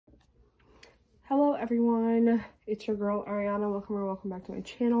Hello everyone, it's your girl Ariana. Welcome back to my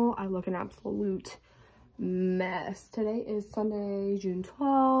channel. I look an absolute mess. Today is Sunday, June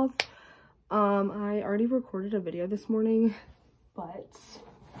 12th. I already recorded a video this morning, but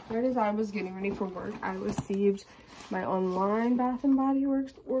right as I was getting ready for work, I received my online Bath and Body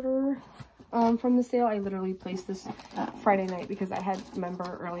Works order from the sale. I literally placed this Friday night because I had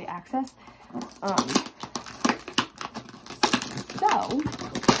member early access.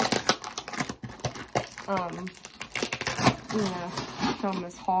 I'm gonna film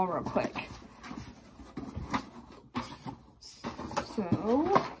this haul real quick.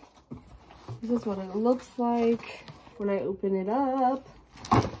 So, this is what it looks like when I open it up.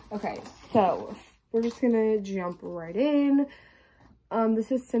 Okay, so we're just gonna jump right in. This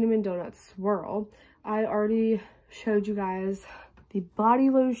is Cinnamon Donut Swirl. I already showed you guys the body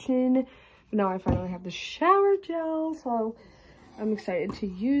lotion, but now I finally have the shower gel, so I'm excited to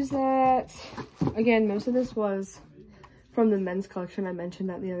use that. Again, most of this was from the men's collection. I mentioned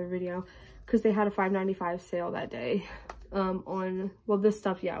that in the other video because they had a $5.95 sale that day on, well, this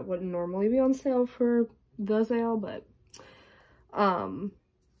stuff, yeah, wouldn't normally be on sale for the sale, but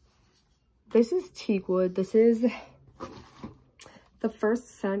this is teakwood. This is the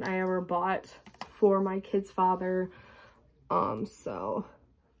first scent I ever bought for my kid's father, so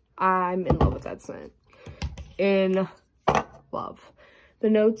I'm in love with that scent. In love. The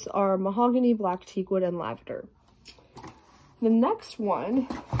notes are mahogany, black teakwood, and lavender. The next one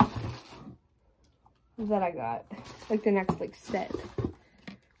that I got, like the next like set,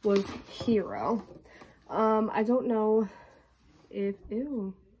 was Hero. I don't know if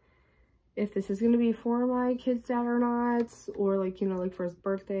this is gonna be for my kid's dad or not, or like, you know, like for his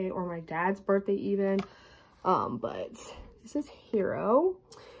birthday or my dad's birthday even. But this is Hero.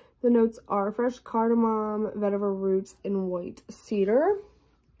 The notes are fresh cardamom, vetiver roots, and white cedar.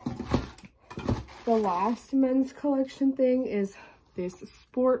 The last men's collection thing is this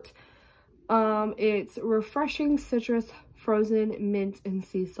Sport. It's refreshing citrus, frozen mint, and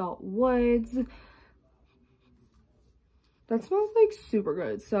sea salt woods. That smells like super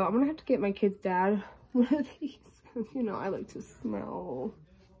good. So I'm gonna have to get my kid's dad one of these because, you know, I like to smell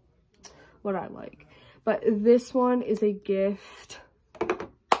what I like. But this one is a gift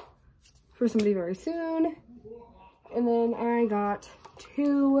for somebody very soon. And then I got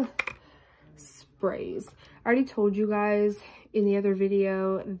 2 sprays. I already told you guys in the other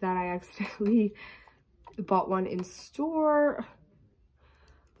video that I accidentally bought one in store.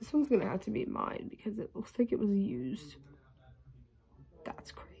 This one's gonna have to be mine because it looks like it was used.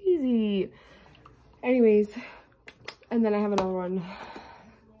 That's crazy. Anyways, and then I have another one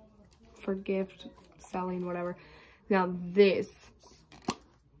for gift, selling, whatever. Now this,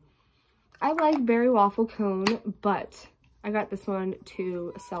 I like berry waffle cone, but I got this one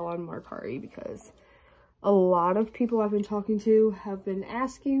to sell on Mercari because a lot of people I've been talking to have been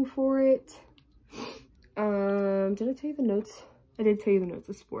asking for it. Did I tell you the notes? I did tell you the notes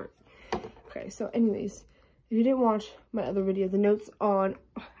of Sport. Okay, so anyways, if you didn't watch my other video, the notes on,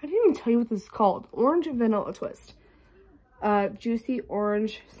 I didn't even tell you what this is called. Orange Vanilla Twist. Juicy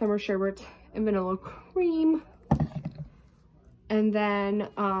orange, summer sherbet, and vanilla cream. And then,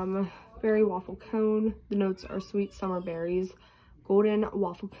 berry waffle cone. The notes are sweet summer berries, golden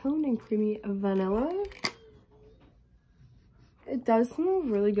waffle cone, and creamy vanilla. It does smell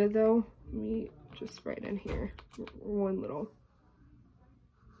really good though. Let me just spray it in here. One little.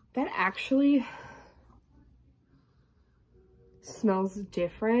 That actually smells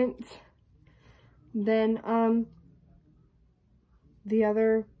different than the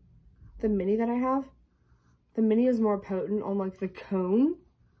mini that I have. The mini is more potent on like the cone.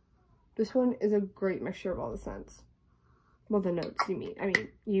 This one is a great mixture of all the scents. Well, the notes, I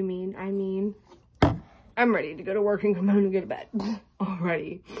mean. I'm ready to go to work and come home and go to bed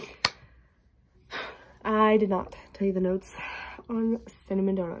already. I did not tell you the notes on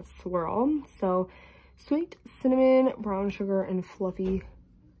Cinnamon Donut Swirl. So, sweet cinnamon, brown sugar, and fluffy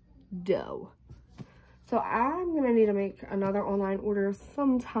dough. So, I'm going to need to make another online order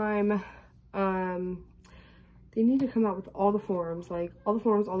sometime. They need to come out with all the forms, like all the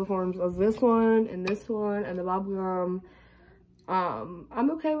forms of this one and the bubble gum.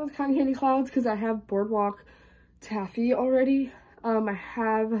 I'm okay with cotton candy clouds because I have Boardwalk taffy already. I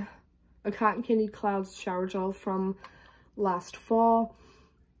have a cotton candy clouds shower gel from last fall,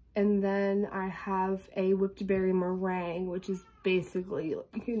 and then I have a whipped berry meringue, which is basically,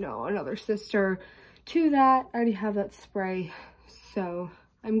 you know, another sister to that. I already have that spray, so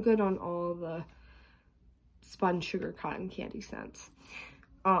I'm good on all the spun sugar cotton candy scents.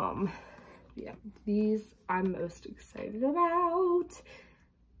 Yeah, these I'm most excited about.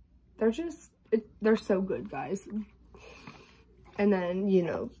 They're just they're so good, guys. And then, you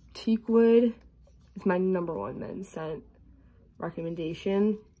know, teak wood is my #1 men's scent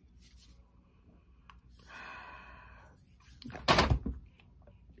recommendation.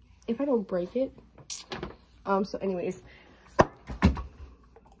 If I don't break it. So anyways,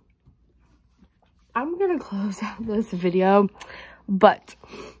 I'm gonna close out this video, but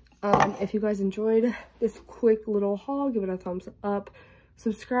if you guys enjoyed this quick little haul, give it a thumbs up,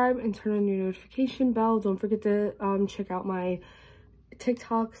 subscribe, and turn on your notification bell. Don't forget to check out my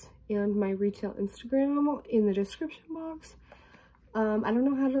TikToks and my retail Instagram in the description box. I don't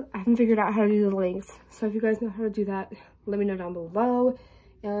know how to, I haven't figured out how to do the links, so if you guys know how to do that, let me know down below,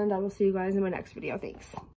 and I will see you guys in my next video. Thanks.